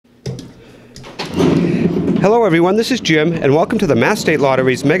Hello everyone, this is Jim, and welcome to the Mass State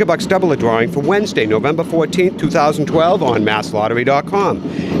Lottery's Megabucks Double Drawing for Wednesday, November 14th, 2012 on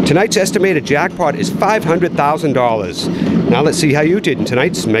MassLottery.com. Tonight's estimated jackpot is $500,000. Now let's see how you did in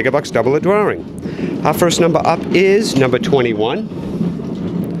tonight's Megabucks Double Drawing. Our first number up is number 21.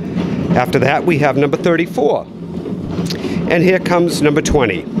 After that we have number 34. And here comes number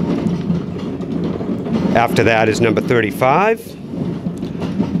 20. After that is number 35.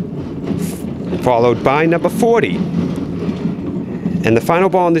 Followed by number 40. And the final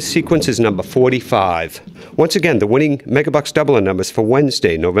ball in this sequence is number 45. Once again, the winning Megabucks doubler numbers for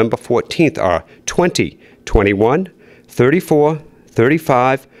Wednesday, November 14th are 20, 21, 34,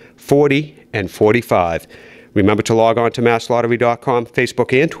 35, 40, and 45. Remember to log on to MassLottery.com,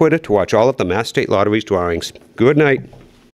 Facebook, and Twitter to watch all of the Mass State Lottery's drawings. Good night.